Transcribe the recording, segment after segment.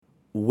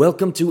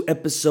Welcome to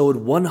episode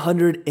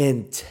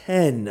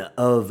 110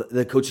 of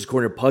the Coach's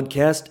Corner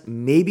podcast.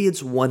 Maybe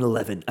it's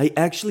 111. I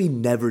actually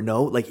never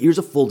know. Here's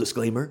a full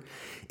disclaimer,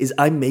 is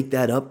I make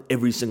that up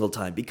every single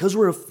time. Because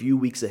we're a few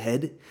weeks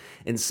ahead,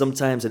 and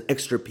sometimes an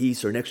extra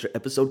piece or an extra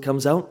episode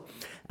comes out,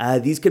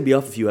 these can be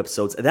off a few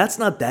episodes. That's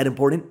not that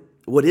important.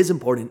 What is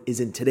important is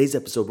in today's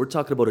episode, we're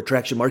talking about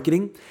attraction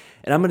marketing,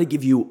 and I'm going to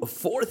give you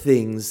 4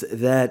 things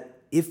that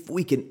if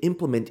we can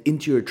implement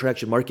into your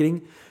attraction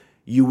marketing,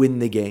 you win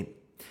the game.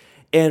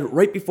 And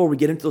right before we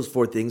get into those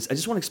 4 things, I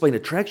just want to explain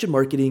attraction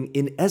marketing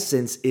in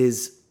essence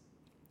is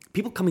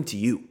people coming to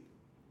you.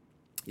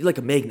 You're like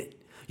a magnet.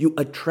 You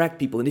attract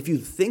people. And if you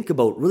think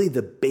about really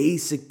the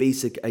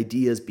basic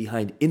ideas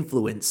behind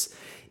influence,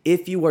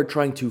 if you are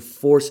trying to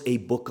force a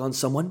book on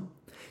someone,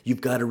 you've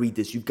got to read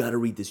this, you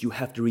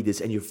have to read this,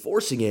 and you're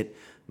forcing it,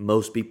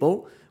 most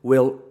people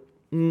will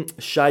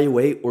shy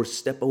away or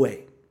step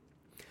away.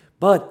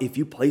 But if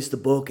you place the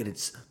book and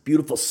it's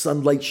beautiful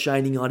sunlight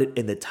shining on it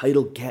and the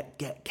title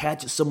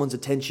catches someone's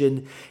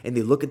attention and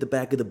they look at the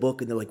back of the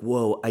book and they're like,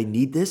 whoa, I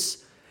need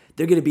this,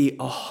 they're going to be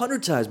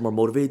 100 times more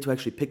motivated to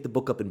actually pick the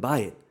book up and buy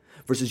it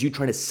versus you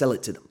trying to sell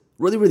it to them.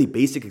 Really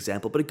basic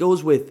example, but it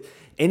goes with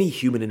any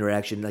human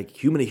interaction, like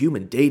human to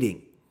human,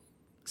 dating.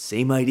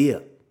 Same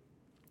idea.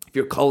 If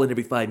you're calling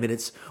every 5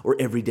 minutes or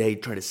every day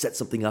trying to set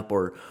something up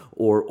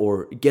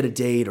or get a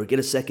date or get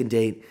a second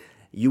date,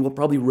 you will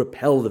probably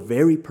repel the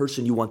very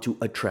person you want to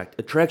attract.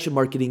 Attraction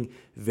marketing,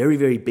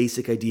 very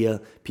basic idea.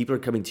 People are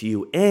coming to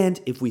you. And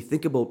if we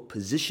think about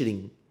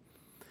positioning,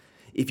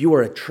 if you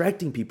are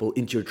attracting people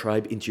into your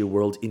tribe, into your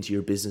world, into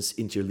your business,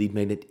 into your lead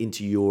magnet,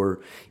 into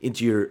your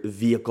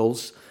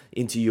vehicles,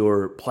 into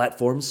your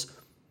platforms,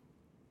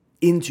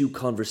 into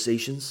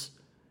conversations,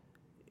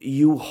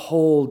 you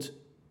hold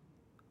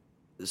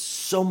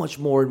so much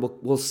more, and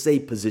we'll say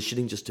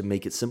positioning just to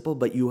make it simple,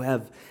 but you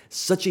have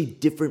such a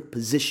different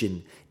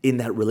position in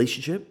that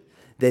relationship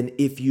than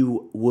if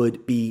you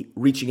would be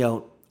reaching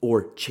out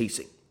or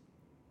chasing.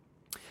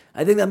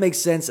 I think that makes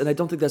sense, and I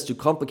don't think that's too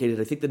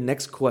complicated. I think the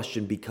next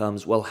question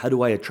becomes, well, how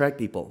do I attract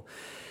people?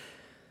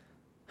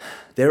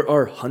 There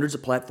are hundreds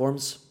of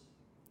platforms.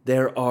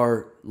 There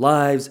are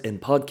lives and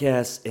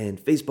podcasts and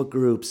Facebook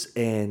groups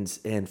and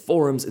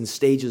forums and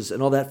stages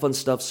and all that fun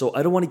stuff. So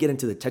I don't want to get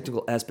into the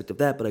technical aspect of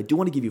that, but I do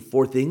want to give you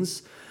 4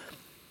 things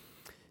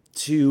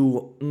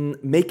to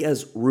make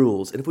as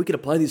rules. And if we can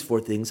apply these 4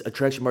 things,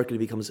 attraction marketing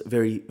becomes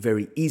very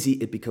easy.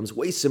 It becomes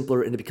way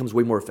simpler and it becomes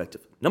way more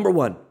effective. Number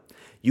 1,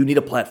 you need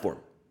a platform.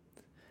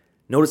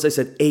 Notice I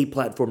said a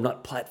platform,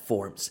 not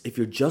platforms. If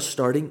you're just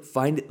starting,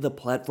 find the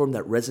platform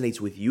that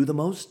resonates with you the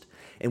most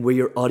and where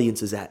your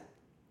audience is at.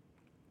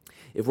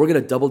 If we're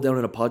going to double down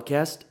on a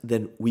podcast,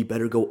 then we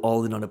better go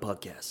all in on a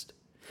podcast.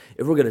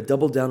 If we're going to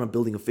double down on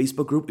building a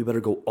Facebook group, we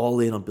better go all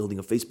in on building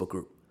a Facebook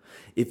group.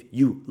 If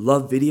you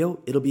love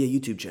video, it'll be a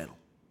YouTube channel.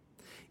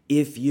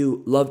 If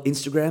you love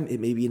Instagram, it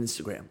may be an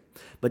Instagram.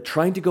 But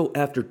trying to go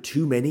after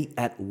too many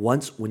at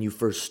once when you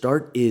first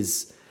start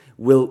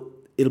it'll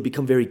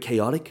become very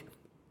chaotic.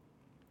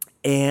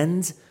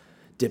 And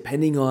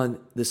depending on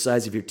the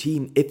size of your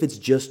team, if it's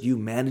just you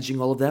managing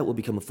all of that, will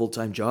become a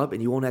full-time job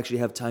and you won't actually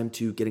have time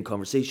to get in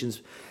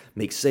conversations,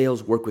 make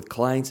sales, work with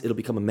clients. It'll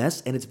become a mess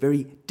and it's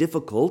very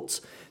difficult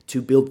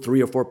to build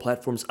 3 or 4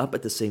 platforms up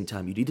at the same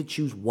time. You need to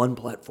choose one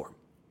platform,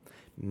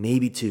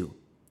 maybe 2,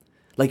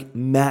 like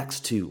max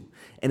 2,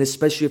 and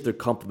especially if they're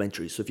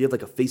complementary. So if you have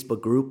like a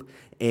Facebook group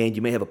and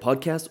you may have a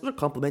podcast, those are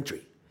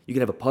complementary. You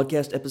can have a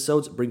podcast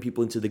episodes, bring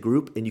people into the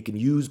group, and you can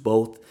use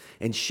both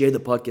and share the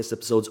podcast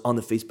episodes on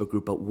the Facebook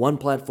group. But one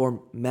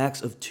platform,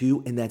 max of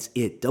 2, and that's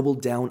it. Double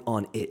down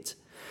on it.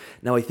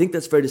 Now, I think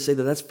that's fair to say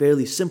that that's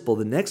fairly simple.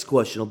 The next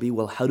question will be,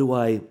 well, how do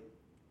I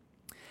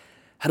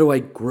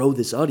grow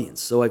this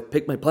audience? So I've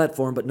picked my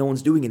platform, but no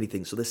one's doing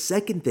anything. So the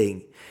second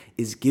thing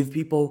is give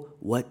people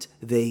what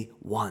they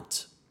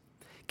want.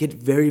 Get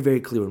very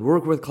clear. When we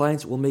work with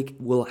clients,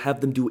 we'll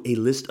have them do a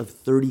list of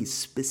 30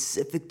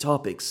 specific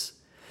topics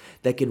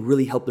that can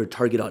really help their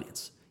target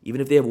audience.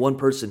 Even if they have one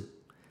person,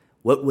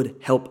 what would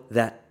help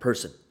that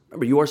person?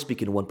 Remember, you are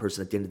speaking to one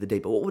person at the end of the day,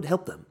 but what would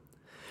help them?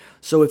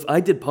 So if I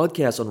did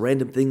podcasts on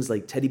random things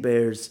like teddy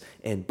bears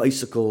and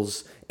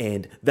bicycles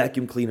and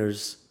vacuum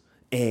cleaners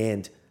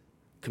and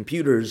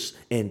computers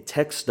and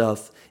tech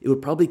stuff, it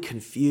would probably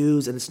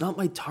confuse, and it's not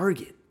my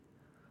target.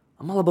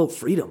 I'm all about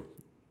freedom.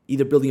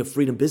 Either building a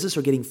freedom business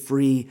or getting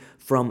free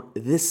from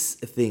this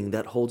thing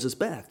that holds us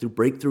back through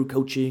breakthrough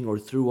coaching or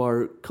through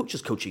our coaches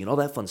coaching and all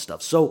that fun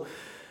stuff. So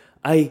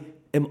I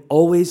am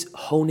always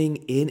honing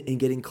in and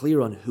getting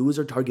clear on who is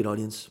our target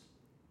audience.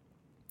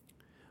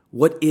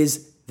 What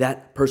is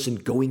that person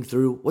going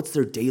through? What's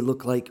their day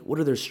look like? What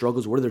are their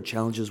struggles? What are their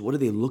challenges? What are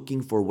they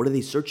looking for? What are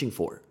they searching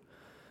for?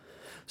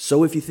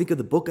 So if you think of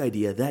the book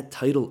idea, that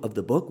title of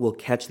the book will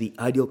catch the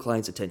ideal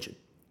client's attention.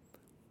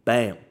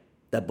 Bam,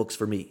 that book's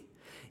for me.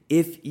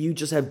 If you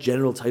just have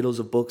general titles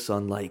of books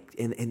on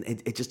and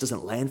it just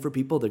doesn't land for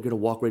people, they're going to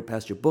walk right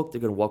past your book.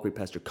 They're going to walk right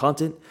past your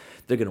content.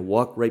 They're going to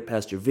walk right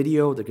past your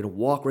video. They're going to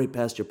walk right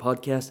past your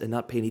podcast and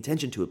not pay any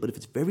attention to it. But if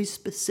it's very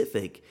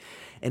specific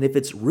and if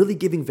it's really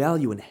giving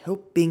value and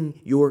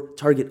helping your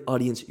target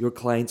audience, your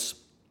clients,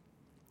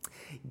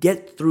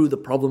 get through the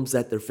problems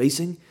that they're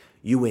facing,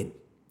 you win.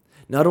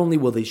 Not only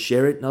will they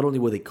share it, not only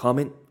will they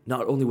comment,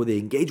 not only will they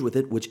engage with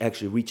it, which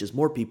actually reaches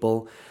more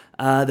people,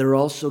 they're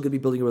also going to be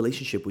building a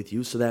relationship with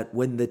you so that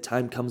when the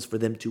time comes for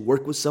them to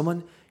work with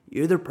someone,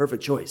 you're their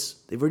perfect choice.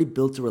 They've already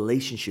built a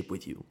relationship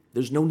with you.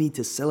 There's no need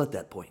to sell at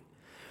that point.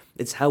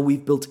 It's how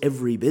we've built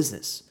every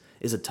business.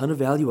 Is a ton of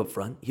value up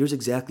front. Here's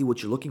exactly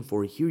what you're looking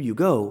for. Here you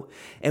go.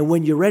 And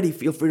when you're ready,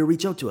 feel free to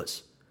reach out to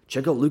us.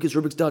 Check out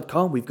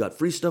lucasrubiks.com. We've got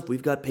free stuff.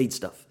 We've got paid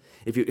stuff.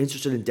 If you're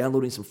interested in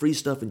downloading some free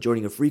stuff and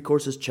joining our free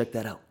courses, check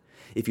that out.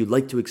 If you'd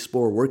like to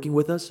explore working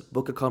with us,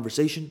 book a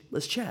conversation,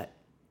 let's chat.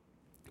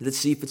 Let's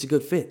see if it's a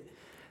good fit.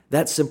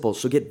 That's simple.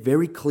 So get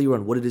very clear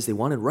on what it is they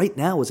want. And right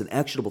now is an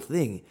actionable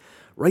thing.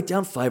 Write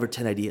down 5 or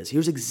 10 ideas.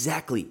 Here's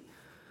exactly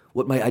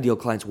what my ideal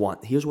clients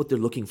want. Here's what they're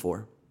looking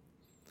for.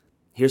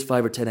 Here's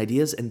 5 or 10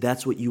 ideas, and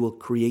that's what you will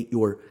create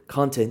your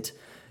content,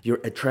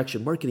 your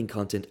attraction marketing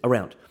content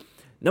around.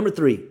 Number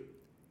 3,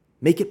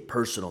 make it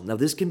personal. Now,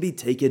 this can be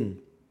taken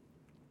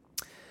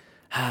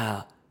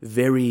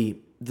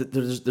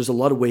there's a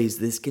lot of ways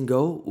this can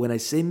go. When I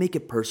say make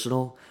it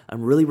personal,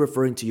 I'm really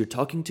referring to you're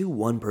talking to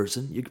one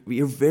person.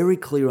 You're very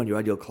clear on your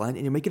ideal client,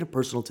 and you're making it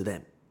personal to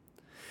them.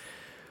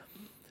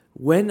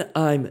 When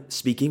I'm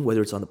speaking,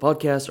 whether it's on the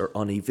podcast or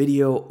on a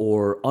video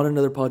or on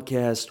another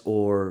podcast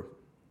or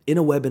in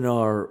a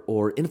webinar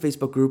or in a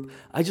Facebook group,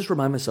 I just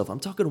remind myself, I'm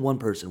talking to one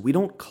person. We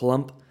don't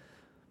clump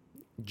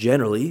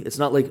generally. It's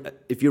not like,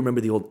 if you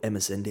remember the old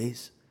MSN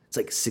days, it's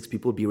like 6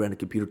 people would be around a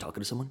computer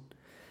talking to someone.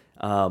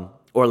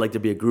 Or like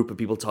there'd be a group of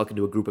people talking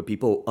to a group of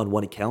people on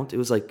one account.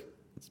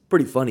 It's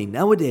pretty funny.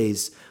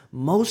 Nowadays,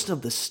 most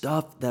of the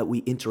stuff that we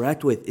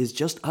interact with is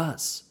just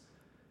us.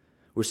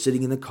 We're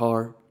sitting in the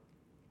car,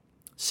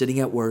 sitting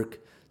at work,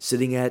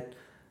 sitting at,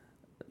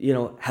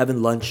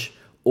 having lunch,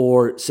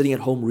 or sitting at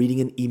home reading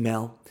an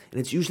email. And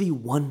it's usually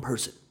one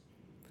person.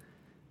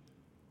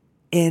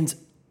 And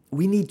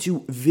we need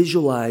to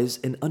visualize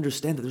and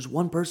understand that there's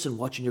one person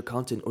watching your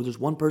content or there's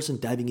one person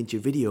diving into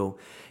your video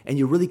and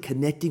you're really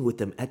connecting with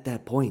them at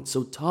that point.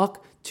 So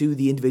talk to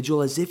the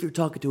individual as if you're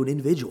talking to an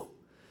individual.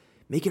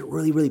 Make it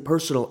really, really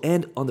personal.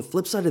 And on the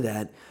flip side of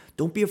that,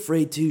 don't be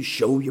afraid to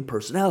show your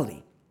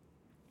personality.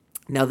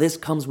 Now, this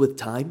comes with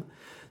time.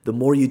 The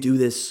more you do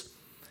this,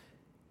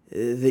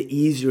 the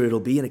easier it'll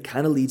be. And it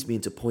kind of leads me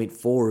into point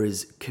 4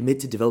 is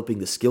commit to developing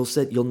the skill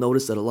set. You'll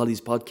notice that a lot of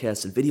these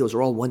podcasts and videos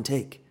are all one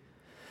take.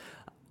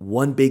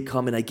 One big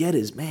comment I get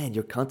is, man,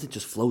 your content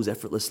just flows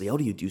effortlessly. How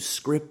do you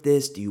script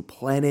this? Do you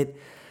plan it?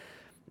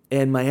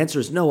 And my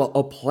answer is no,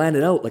 I'll plan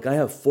it out. Like I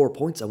have 4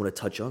 points I want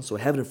to touch on, so I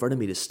have it in front of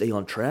me to stay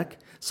on track.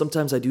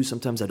 Sometimes I do,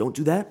 sometimes I don't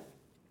do that.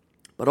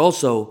 But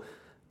also,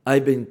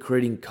 I've been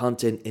creating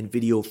content and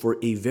video for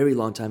a very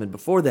long time. And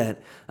before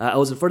that, I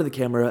was in front of the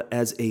camera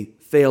as a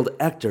failed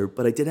actor,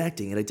 but I did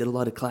acting and I did a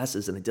lot of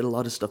classes and I did a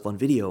lot of stuff on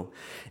video.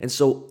 And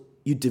so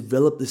you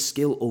develop the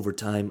skill over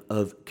time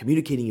of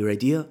communicating your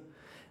idea.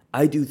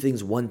 I do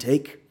things one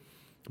take.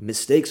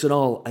 Mistakes and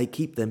all, I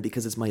keep them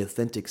because it's my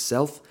authentic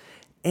self.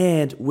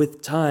 And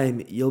with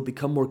time, you'll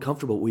become more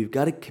comfortable. We've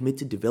got to commit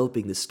to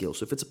developing this skill.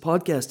 So if it's a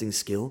podcasting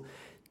skill,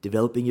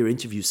 developing your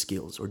interview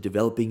skills or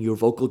developing your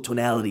vocal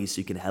tonality so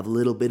you can have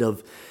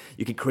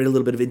you can create a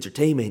little bit of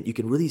entertainment. You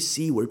can really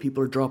see where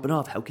people are dropping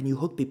off. How can you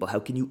hook people? How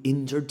can you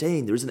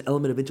entertain? There is an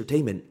element of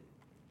entertainment.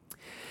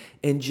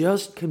 And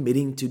just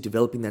committing to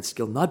developing that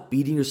skill, not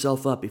beating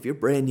yourself up. If you're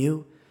brand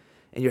new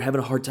and you're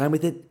having a hard time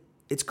with it,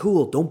 it's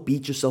cool. Don't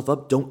beat yourself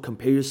up. Don't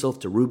compare yourself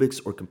to Rubik's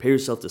or compare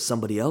yourself to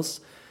somebody else.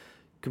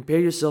 Compare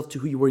yourself to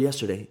who you were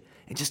yesterday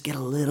and just get a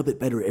little bit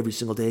better every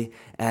single day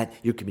at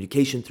your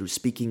communication through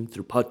speaking,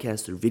 through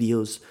podcasts, through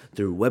videos,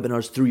 through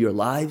webinars, through your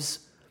lives.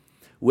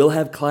 We'll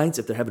have clients,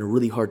 if they're having a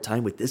really hard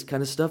time with this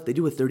kind of stuff, they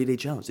do a 30-day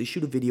challenge. They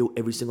shoot a video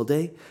every single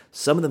day.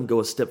 Some of them go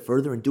a step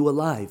further and do a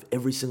live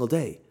every single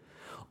day.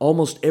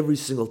 Almost every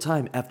single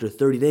time after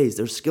 30 days,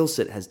 their skill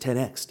set has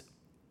 10x'd.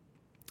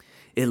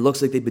 It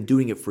looks like they've been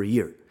doing it for a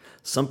year.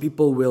 Some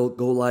people will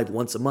go live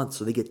once a month,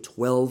 so they get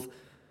 12,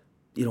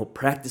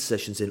 practice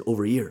sessions in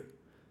over a year.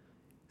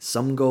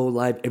 Some go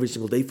live every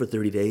single day for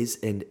 30 days,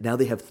 and now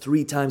they have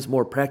 3 times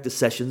more practice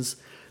sessions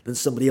than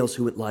somebody else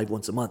who went live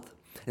once a month.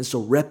 And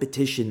so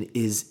repetition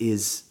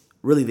is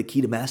really the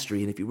key to mastery.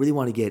 And if you really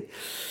want to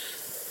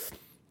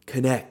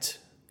connect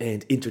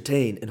and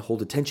entertain and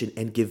hold attention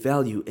and give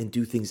value and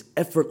do things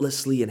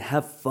effortlessly and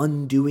have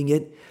fun doing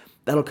it,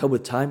 that'll come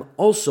with time.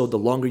 Also, the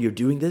longer you're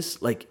doing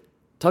this, like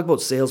talk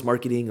about sales,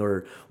 marketing,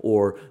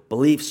 or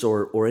beliefs,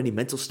 or any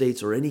mental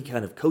states, or any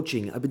kind of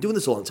coaching. I've been doing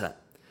this a long time.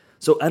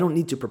 So I don't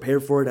need to prepare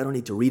for it. I don't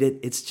need to read it.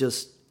 It's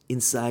just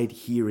inside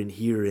here,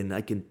 and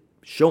I can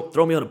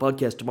throw me on a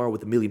podcast tomorrow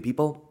with 1 million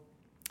people,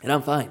 and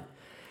I'm fine.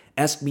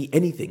 Ask me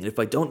anything. And if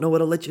I don't know it,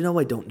 I'll let you know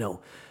I don't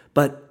know.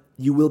 But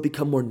You will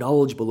become more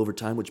knowledgeable over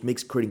time, which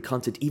makes creating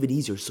content even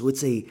easier. So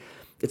it's a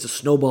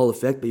snowball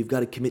effect, but you've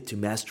got to commit to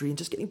mastery and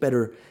just getting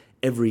better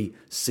every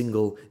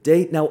single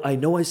day. Now, I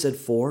know I said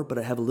 4, but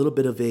I have a little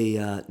bit of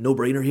a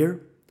no-brainer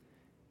here.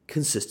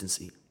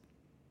 Consistency.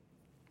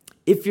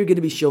 If you're going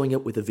to be showing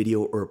up with a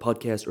video or a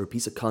podcast or a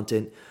piece of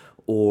content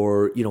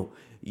or,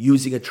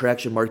 using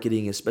attraction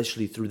marketing,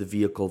 especially through the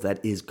vehicle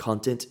that is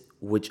content,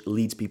 which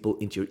leads people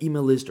into your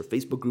email list or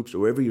Facebook groups or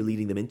wherever you're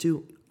leading them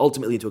into,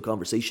 ultimately into a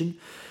conversation,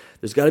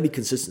 there's got to be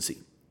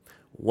consistency.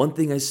 One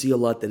thing I see a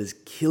lot that is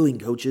killing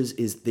coaches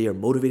is they are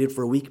motivated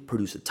for a week,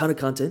 produce a ton of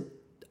content,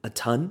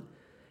 and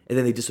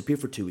then they disappear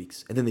for 2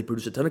 weeks, and then they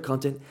produce a ton of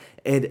content,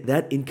 and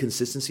that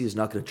inconsistency is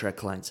not going to attract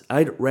clients.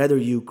 I'd rather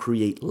you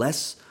create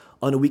less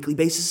on a weekly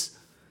basis.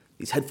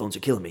 These headphones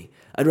are killing me.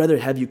 I'd rather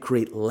have you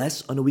create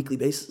less on a weekly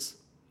basis,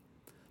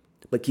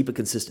 but keep it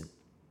consistent.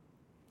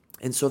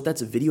 And so if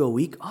that's a video a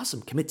week,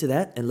 awesome. Commit to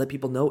that and let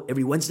people know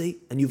every Wednesday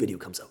a new video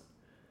comes out.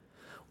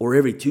 Or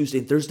every Tuesday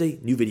and Thursday,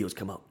 new videos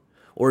come out.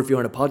 Or if you're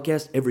on a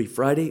podcast, every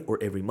Friday or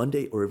every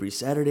Monday or every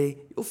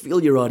Saturday, you'll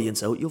feel your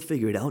audience out. You'll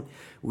figure it out.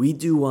 We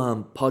do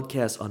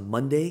podcasts on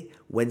Monday,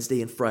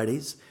 Wednesday, and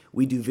Fridays.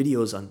 We do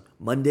videos on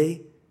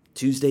Monday,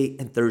 Tuesday,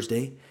 and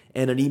Thursday,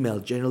 and an email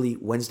generally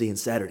Wednesday and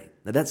Saturday.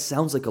 Now that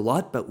sounds like a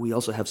lot, but we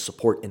also have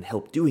support and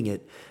help doing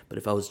it. But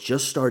if I was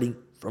just starting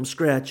from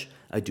scratch,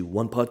 I'd do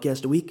 1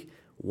 podcast a week,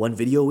 1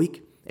 video a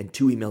week, and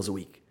 2 emails a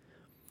week.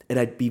 And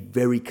I'd be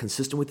very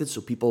consistent with it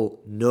so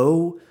people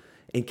know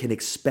and can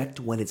expect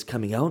when it's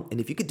coming out.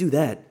 And if you could do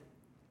that,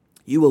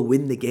 you will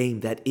win the game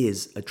that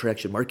is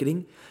attraction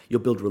marketing.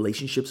 You'll build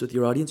relationships with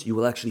your audience. You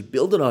will actually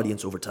build an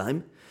audience over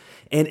time.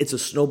 And it's a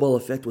snowball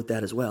effect with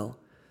that as well.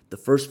 The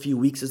first few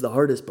weeks is the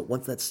hardest, but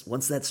once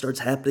that starts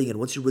happening and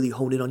once you really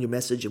hone in on your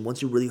message and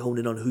once you really hone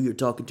in on who you're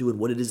talking to and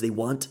what it is they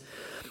want,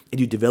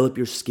 and you develop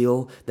your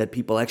skill that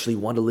people actually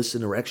want to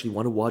listen or actually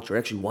want to watch or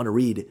actually want to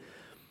read,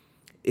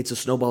 it's a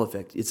snowball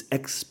effect. It's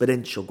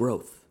exponential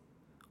growth.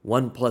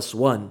 1 +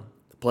 1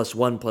 +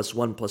 1 +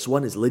 1 +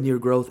 1 is linear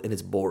growth, and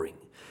it's boring.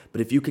 But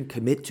if you can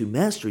commit to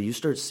mastery, you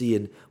start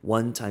seeing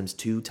 1 ×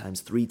 2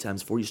 × 3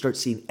 × 4. You start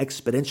seeing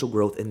exponential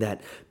growth, and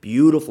that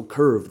beautiful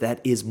curve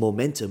that is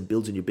momentum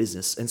builds in your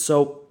business. And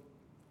so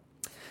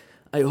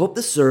I hope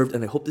this served,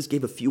 and I hope this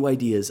gave a few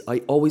ideas. I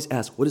always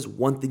ask, what is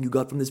one thing you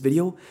got from this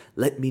video?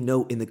 Let me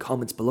know in the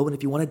comments below. And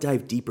if you want to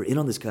dive deeper in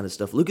on this kind of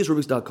stuff,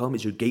 lucasrubiks.com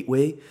is your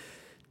gateway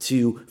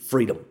to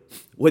freedom.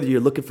 Whether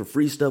you're looking for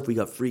free stuff, we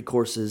got free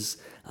courses,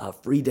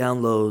 free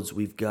downloads,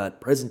 we've got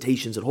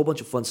presentations, and a whole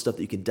bunch of fun stuff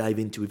that you can dive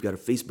into. We've got a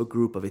Facebook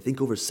group of, I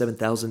think, over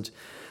 7,000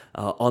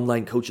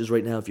 online coaches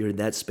right now if you're in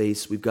that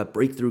space. We've got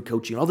breakthrough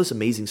coaching, all this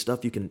amazing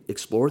stuff you can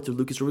explore through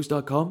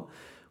lucasrubiks.com.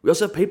 We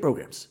also have paid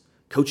programs.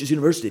 Coaches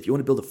University, if you want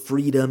to build a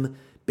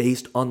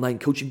freedom-based online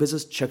coaching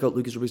business, check out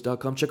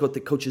lucasrubiks.com. Check out the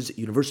Coaches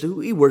University.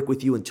 We work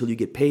with you until you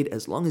get paid,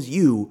 as long as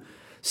you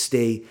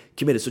stay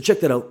committed. So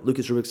check that out,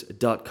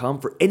 lucasrubiks.com.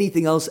 For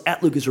anything else,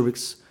 at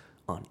lucasrubiks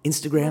on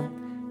Instagram,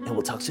 and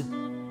we'll talk soon.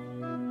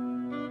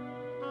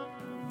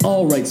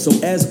 All right, so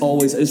as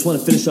always, I just want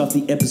to finish off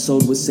the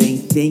episode with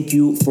saying thank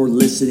you for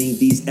listening.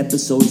 These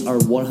episodes are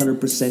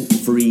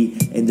 100% free,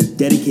 and they're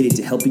dedicated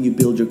to helping you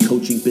build your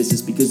coaching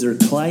business because there are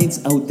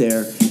clients out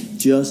there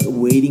just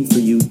waiting for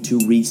you to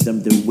reach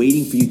them. They're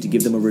waiting for you to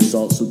give them a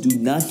result. So do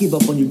not give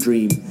up on your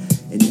dream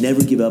and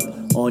never give up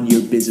on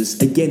your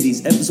business. Again,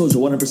 these episodes are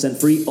 100%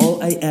 free.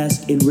 All I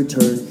ask in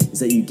return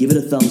is that you give it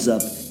a thumbs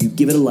up, you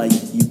give it a like,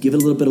 you give it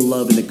a little bit of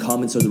love in the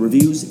comments or the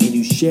reviews, and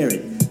you share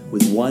it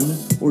with 1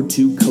 or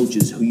 2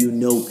 coaches who you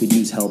know could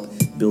use help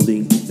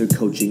building their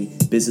coaching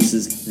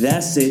businesses.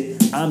 That's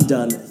it. I'm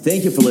done.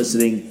 Thank you for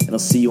listening, and I'll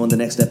see you on the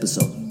next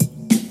episode.